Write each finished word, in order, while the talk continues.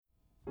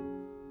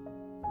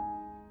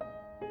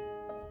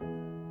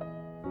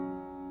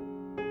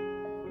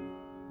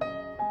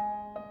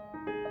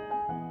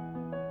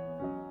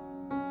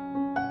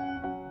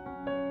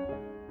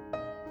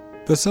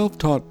The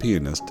self-taught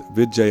pianist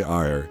Vijay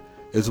Iyer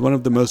is one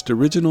of the most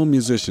original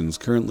musicians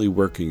currently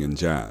working in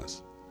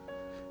jazz.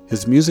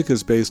 His music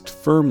is based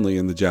firmly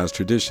in the jazz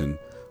tradition,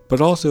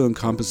 but also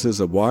encompasses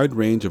a wide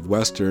range of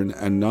Western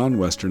and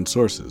non-Western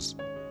sources.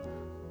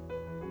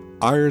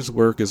 Iyer's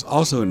work is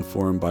also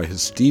informed by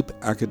his steep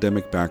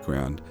academic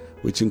background,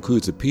 which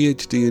includes a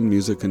PhD in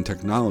music and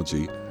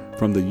technology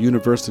from the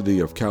University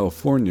of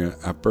California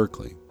at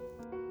Berkeley.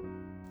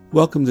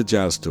 Welcome to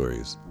Jazz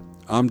Stories.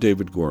 I'm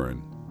David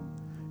Gorin.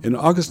 In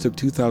August of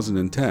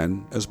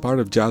 2010, as part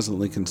of Jazz at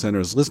Lincoln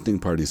Center's Listening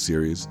Party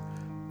series,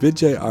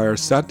 Vijay Iyer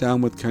sat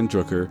down with Ken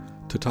Drucker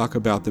to talk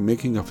about the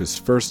making of his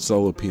first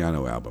solo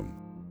piano album.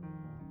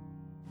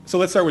 So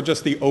let's start with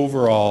just the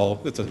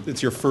overall,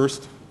 it's your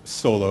first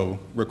solo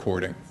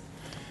recording.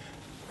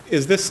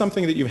 Is this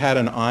something that you've had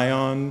an eye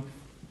on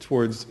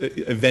towards,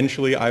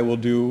 eventually I will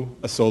do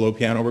a solo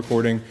piano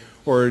recording,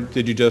 or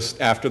did you just,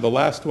 after the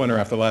last one or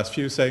after the last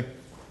few, say,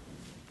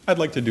 I'd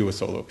like to do a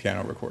solo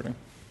piano recording?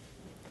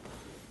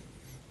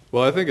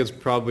 Well, I think it's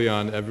probably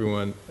on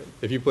everyone.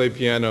 If you play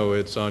piano,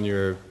 it's on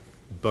your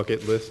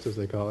bucket list, as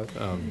they call it,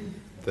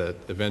 that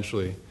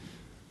eventually.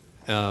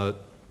 And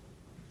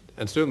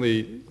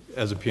certainly,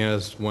 as a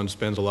pianist, one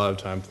spends a lot of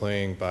time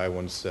playing by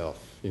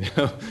oneself, you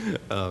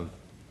know?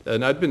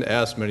 And I'd been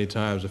asked many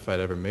times if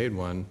I'd ever made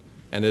one,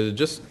 and it had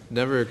just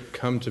never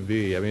come to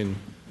be. I mean,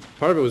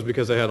 part of it was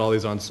because I had all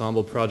these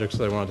ensemble projects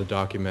that I wanted to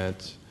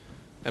document,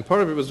 and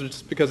part of it was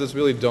just because it's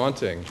really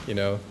daunting, you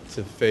know,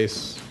 to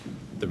face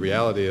the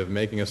reality of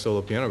making a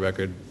solo piano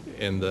record,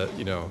 and the,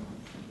 you know,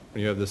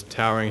 when you have this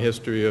towering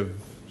history of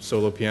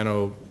solo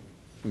piano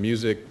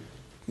music,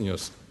 you know,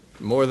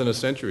 more than a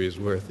century's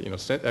worth, you know,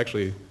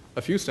 actually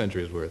a few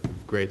centuries worth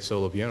of great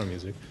solo piano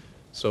music.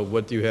 So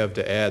what do you have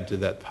to add to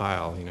that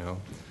pile, you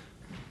know?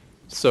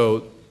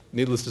 So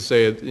needless to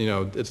say, you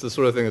know, it's the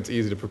sort of thing that's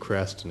easy to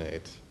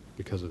procrastinate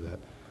because of that.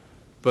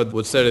 But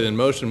what set it in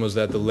motion was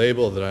that the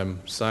label that I'm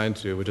signed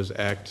to, which is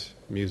Act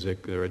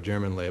Music, they're a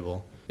German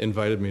label,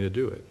 invited me to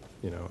do it.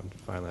 You know, and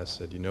finally I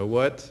said, you know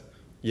what?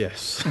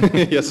 Yes,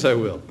 yes I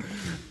will.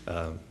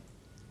 And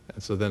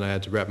so then I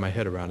had to wrap my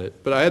head around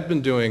it. But I had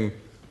been doing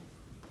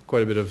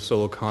quite a bit of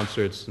solo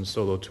concerts and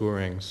solo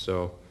touring,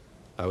 so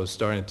I was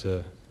starting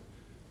to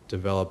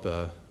develop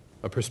a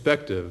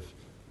perspective.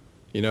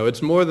 You know,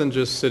 it's more than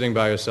just sitting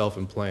by yourself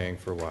and playing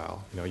for a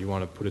while. You know, you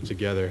want to put it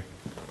together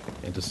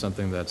into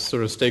something that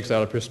sort of stakes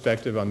out a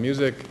perspective on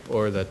music,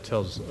 or that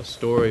tells a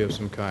story of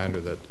some kind, or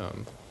that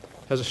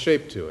has a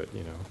shape to it,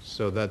 you know.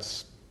 So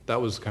that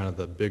was kind of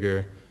the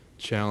bigger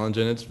challenge,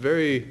 and it's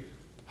very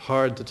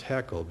hard to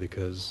tackle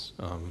because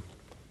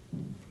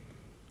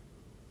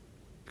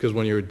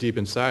when you're deep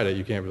inside it,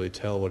 you can't really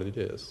tell what it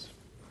is.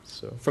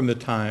 So From the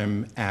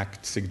time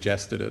ACT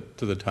suggested it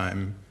to the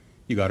time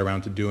you got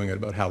around to doing it,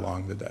 about how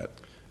long did that?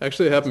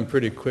 Actually, it happened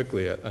pretty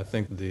quickly. I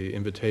think the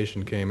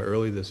invitation came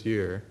early this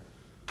year,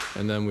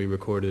 and then we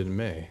recorded in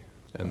May,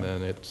 and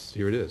then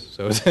here it is.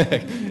 So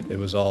it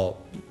was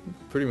all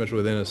pretty much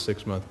within a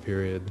 6-month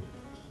period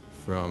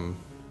from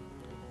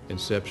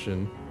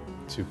inception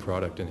to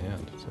product in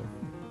hand. So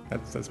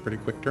That's pretty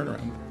quick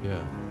turnaround.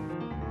 yeah.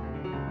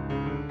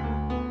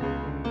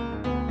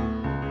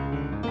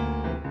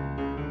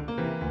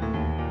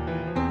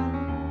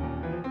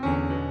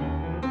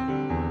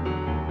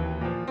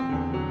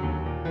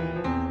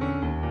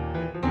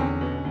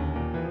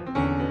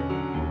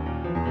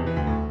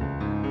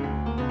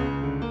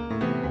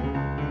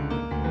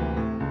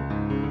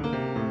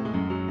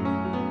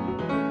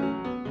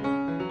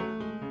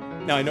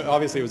 Now, I know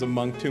obviously it was a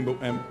Monk tune, but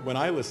when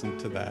I listened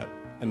to that,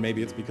 and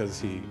maybe it's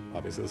because he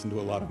obviously listened to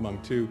a lot of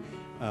Monk too,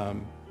 I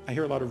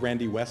hear a lot of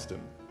Randy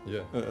Weston. Yeah.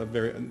 A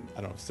very,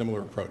 I don't know,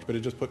 similar approach, but it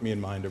just put me in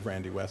mind of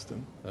Randy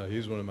Weston.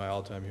 He's one of my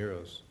all-time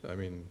heroes. I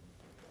mean,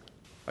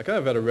 I kind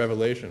of had a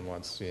revelation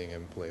once seeing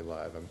him play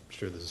live. I'm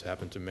sure this has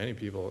happened to many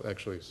people,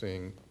 actually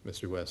seeing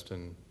Mr.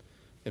 Weston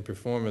in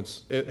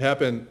performance. It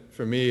happened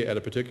for me at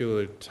a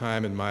particular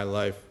time in my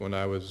life when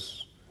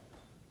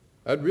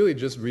I'd really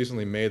just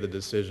recently made the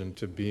decision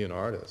to be an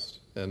artist.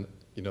 And,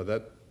 you know,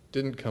 that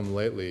didn't come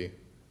lately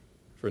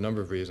for a number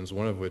of reasons,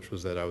 one of which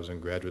was that I was in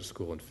graduate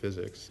school in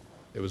physics.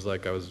 It was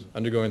like I was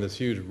undergoing this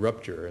huge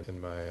rupture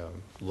in my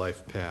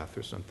life path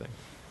or something.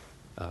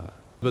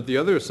 But the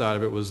other side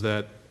of it was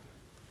that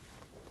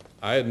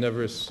I had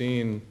never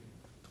seen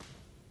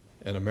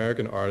an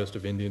American artist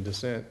of Indian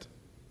descent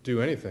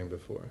do anything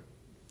before.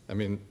 I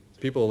mean,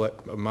 people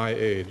of my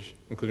age,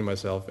 including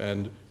myself,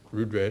 and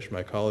Rudresh,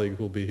 my colleague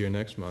who will be here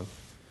next month,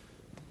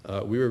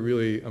 we were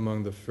really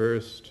among the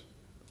first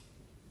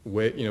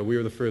wave, you know, we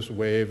were the first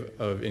wave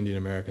of Indian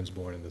Americans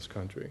born in this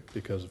country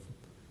because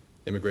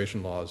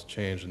immigration laws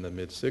changed in the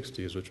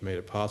mid-'60s, which made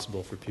it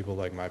possible for people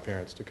like my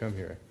parents to come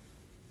here.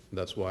 And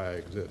that's why I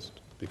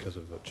exist, because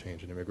of a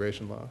change in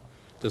immigration law.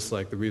 Just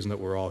like the reason that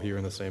we're all here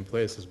in the same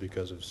place is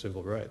because of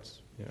civil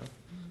rights, you know.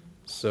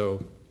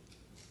 So,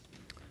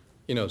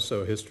 you know,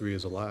 so history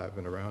is alive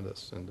and around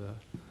us.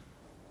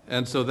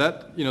 And so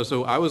that, you know,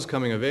 so I was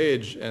coming of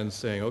age and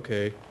saying,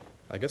 okay,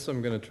 I guess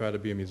I'm going to try to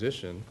be a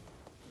musician.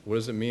 what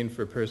does it mean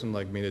for a person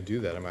like me to do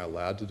that? Am I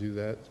allowed to do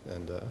that?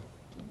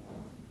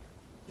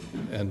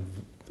 And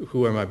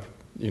who am I?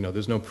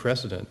 There's no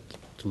precedent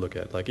to look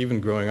at. Like even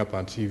growing up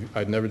on TV,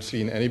 I'd never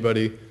seen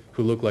anybody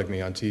who looked like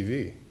me on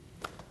TV.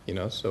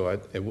 So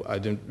I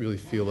didn't really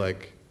feel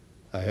like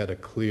I had a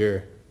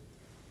clear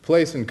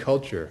place in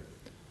culture.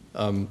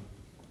 And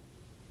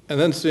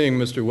then seeing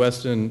Mr.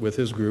 Weston with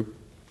his group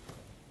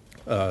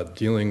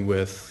dealing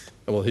with,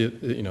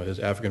 his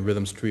African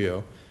Rhythms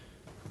Trio,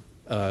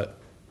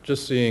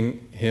 just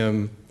seeing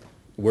him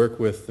work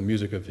with the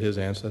music of his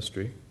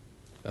ancestry,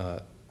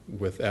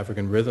 with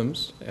African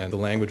rhythms and the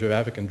language of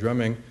African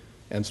drumming,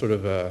 and sort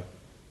of, I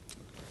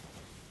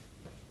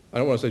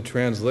don't want to say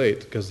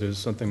translate, because there's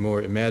something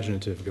more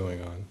imaginative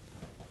going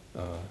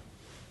on.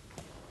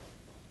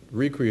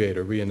 Recreate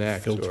or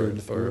reenact, or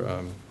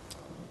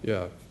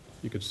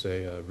you could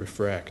say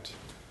refract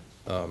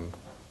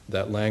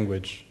that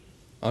language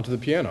onto the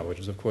piano, which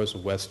is of course a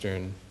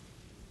Western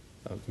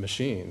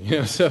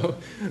machine.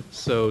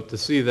 So to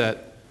see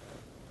that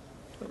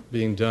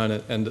being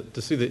done, and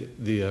to see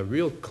the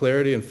real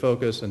clarity and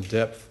focus and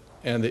depth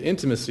and the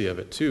intimacy of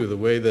it too, the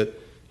way that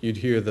you'd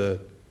hear the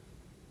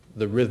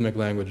rhythmic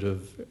language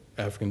of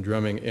African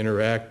drumming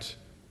interact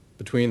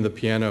between the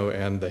piano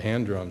and the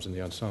hand drums in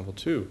the ensemble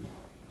too.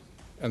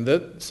 And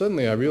that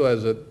suddenly I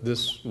realized that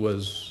this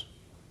was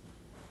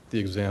the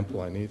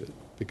example I needed,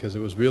 because it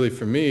was really,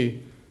 for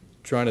me,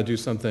 trying to do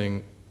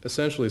something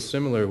essentially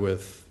similar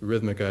with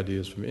rhythmic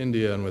ideas from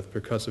India and with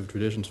percussive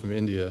traditions from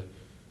India,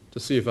 to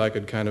see if I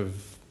could kind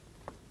of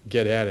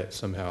get at it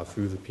somehow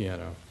through the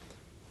piano.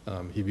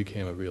 He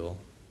became a real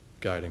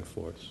guiding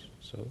force.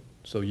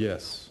 So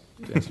yes,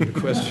 to answer your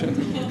question.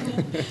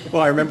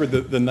 Well, I remember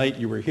the night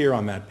you were here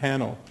on that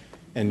panel,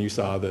 and you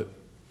saw that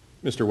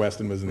Mr.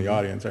 Weston was in the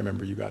audience. I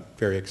remember you got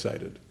very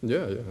excited.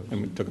 Yeah.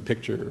 And we took a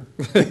picture.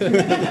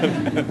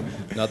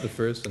 Not the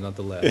first and not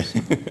the last.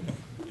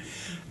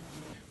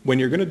 When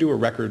you're going to do a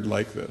record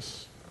like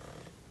this,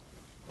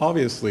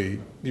 obviously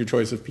your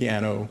choice of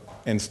piano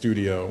and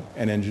studio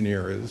and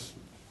engineer is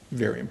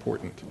very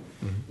important.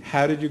 Mm-hmm.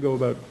 How did you go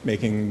about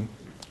making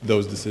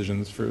those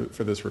decisions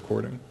for this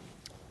recording?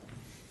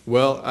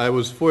 Well, I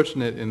was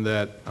fortunate in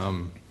that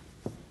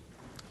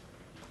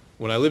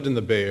when I lived in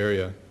the Bay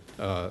Area,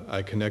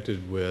 I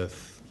connected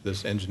with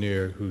this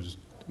engineer who's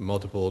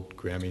multiple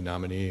Grammy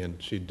nominee,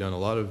 and she'd done a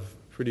lot of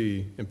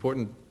pretty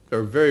important,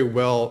 or very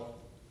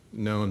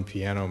well-known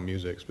piano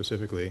music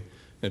specifically.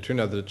 And it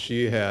turned out that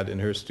she had in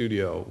her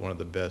studio one of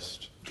the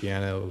best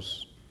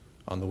pianos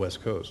on the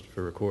West Coast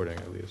for recording,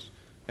 at least.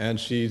 And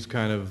she's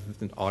kind of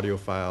an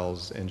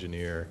audiophiles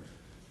engineer,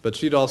 but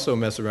she'd also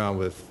mess around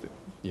with,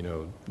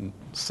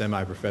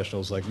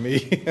 semi-professionals like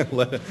me and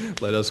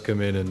let us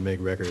come in and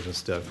make records and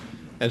stuff.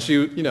 And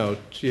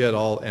she had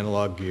all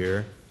analog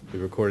gear. We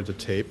recorded to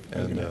tape,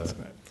 and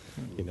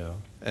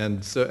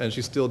and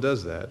she still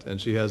does that.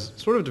 And she has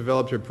sort of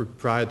developed her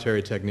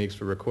proprietary techniques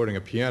for recording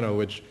a piano,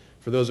 which,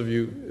 for those of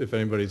you, if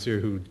anybody's here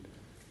who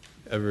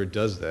ever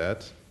does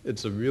that,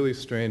 it's a really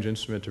strange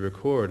instrument to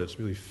record. It's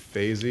really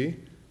phasey.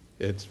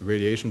 Its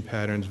radiation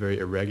pattern's very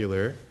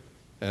irregular,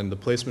 and the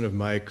placement of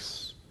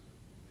mics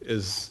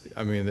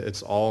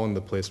it's all in the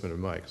placement of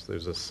mics.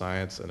 There's a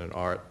science and an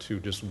art to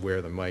just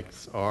where the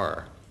mics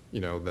are.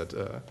 It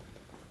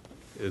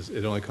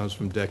only comes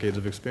from decades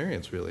of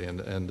experience, really.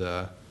 And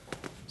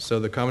so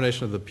the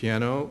combination of the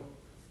piano,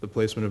 the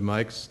placement of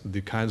mics,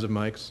 the kinds of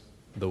mics,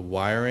 the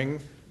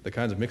wiring, the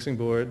kinds of mixing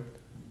board,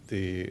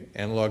 the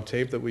analog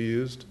tape that we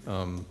used,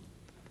 and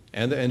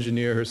the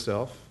engineer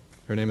herself.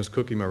 Her name is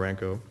Cookie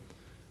Marenko.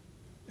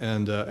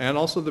 And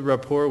also the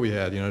rapport we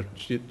had.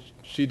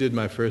 She did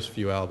my first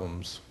few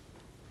albums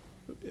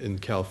in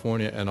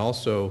California, and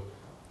also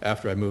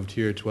after I moved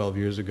here 12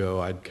 years ago,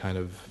 I'd kind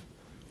of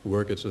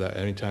work it so that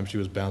anytime she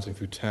was bouncing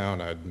through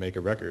town, I'd make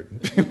a record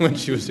when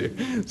she was here.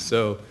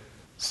 So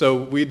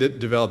we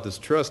developed this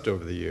trust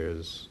over the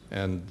years,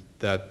 and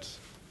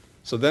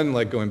so then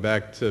like going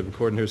back to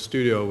recording her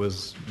studio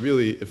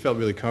it felt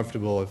really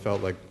comfortable. It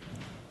felt like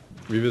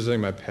revisiting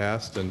my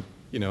past, and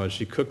and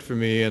she cooked for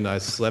me, and I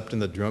slept in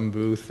the drum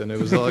booth, and it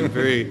was like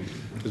very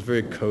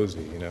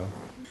cozy,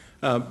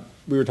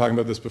 We were talking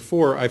about this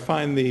before. I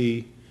find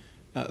the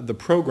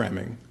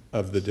programming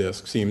of the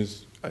disc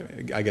seems,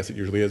 I guess it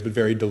usually is, but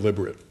very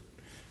deliberate.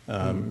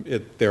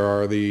 There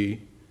are the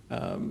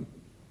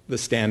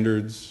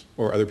standards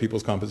or other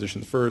people's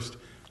compositions first,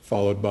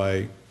 followed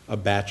by a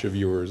batch of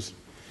yours.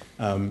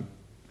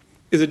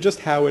 Is it just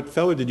how it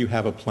fell, or did you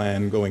have a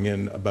plan going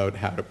in about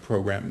how to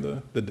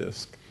program the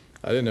disc?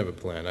 I didn't have a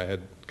plan. I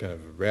had kind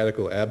of a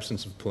radical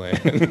absence of plan.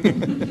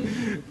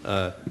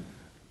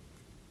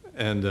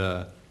 And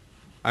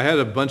I had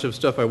a bunch of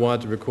stuff I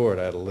wanted to record.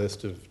 I had a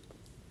list of,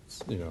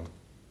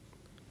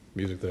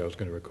 music that I was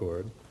going to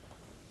record.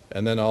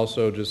 And then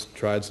also just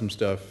tried some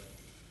stuff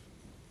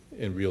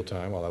in real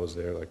time while I was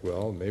there, like,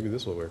 well, maybe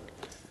this will work.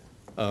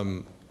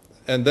 And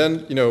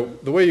then,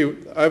 the way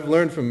I've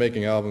learned from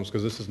making albums,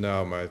 because this is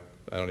now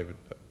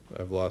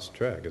I've lost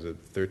track. Is it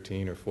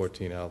 13 or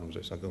 14 albums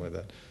or something like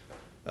that?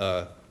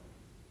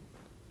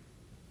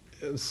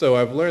 So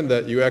I've learned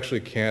that you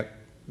actually can't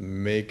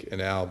make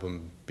an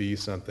album be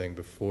something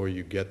before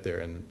you get there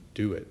and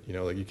do it. You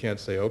know, like you can't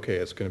say, okay,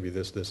 it's going to be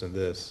this, this, and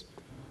this.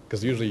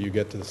 Because usually you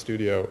get to the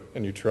studio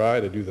and you try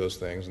to do those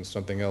things and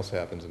something else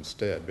happens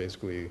instead.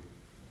 Basically,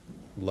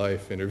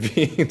 life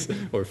intervenes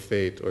or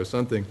fate or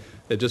something.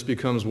 It just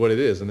becomes what it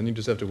is, and then you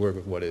just have to work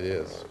with what it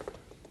is.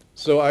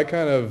 So I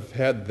kind of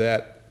had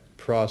that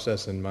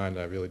process in mind.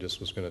 I really just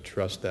was going to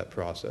trust that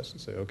process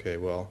and say, okay,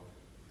 well,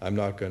 I'm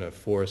not going to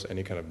force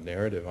any kind of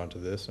narrative onto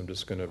this. I'm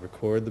just going to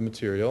record the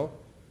material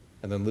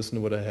and then listen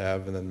to what I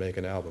have and then make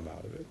an album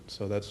out of it.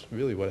 So that's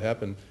really what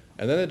happened.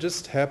 And then it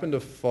just happened to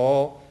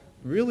fall,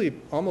 really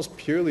almost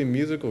purely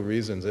musical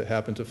reasons, it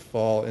happened to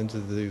fall into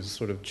these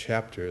sort of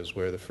chapters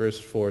where the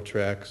first 4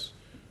 tracks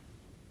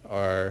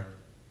are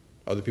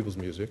other people's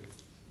music,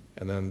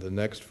 and then the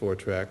next 4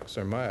 tracks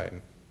are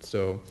mine,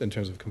 so in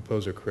terms of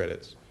composer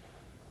credits.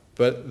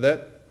 But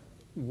it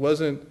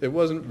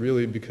wasn't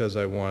really because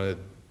I wanted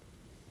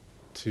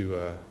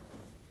to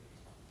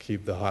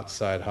keep the hot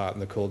side hot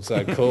and the cold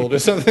side cold or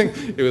something.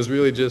 It was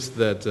really just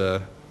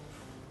that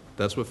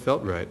that's what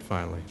felt right,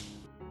 finally.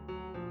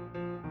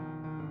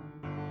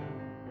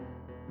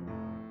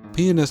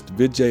 Pianist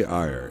Vijay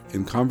Iyer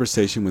in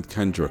conversation with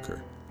Ken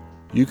Drucker.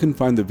 You can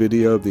find the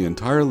video of the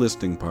entire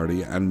listening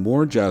party and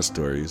more jazz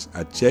stories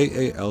at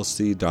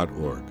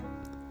jalc.org.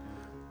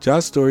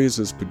 Jazz Stories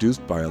is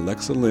produced by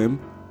Alexa Lim,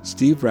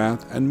 Steve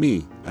Rath, and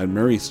me at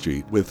Murray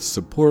Street with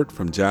support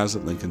from Jazz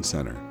at Lincoln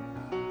Center.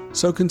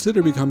 So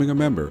consider becoming a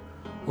member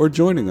or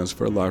joining us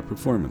for a live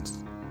performance.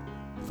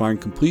 Find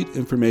complete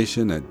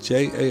information at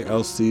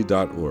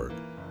jalc.org.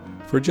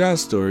 For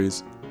Jazz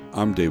Stories,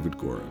 I'm David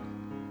Gorin.